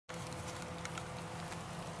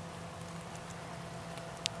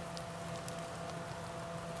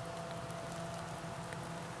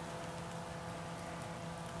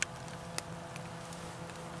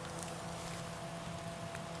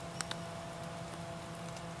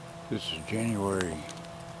This is January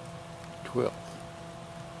 12th,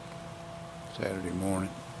 Saturday morning.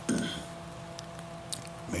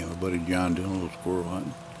 Me and my buddy John doing a little squirrel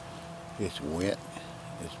hunting. It's wet.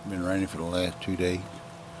 It's been raining for the last 2 days.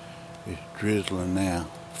 It's drizzling now,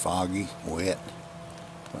 foggy, wet,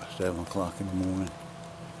 about 7 o'clock in the morning.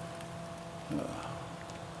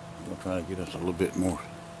 We'll try to get us a little bit more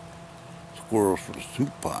squirrels for the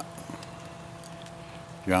soup pot.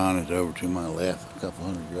 John is over to my left, a couple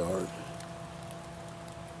hundred yards.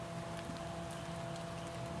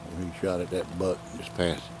 He shot at that buck this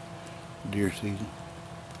past deer season.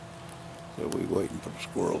 So we're waiting for the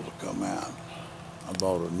squirrels to come out. I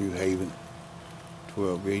bought a New Haven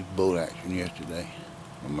 12-gauge bolt action yesterday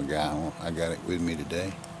from a guy. I got it with me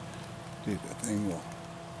today. See if that thing will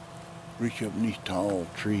reach up in these tall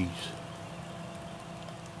trees.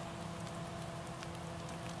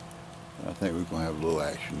 I think we're going to have a little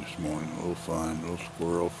action this morning, a little fun, a little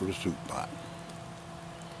squirrel for the soup pot.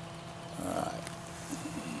 All right.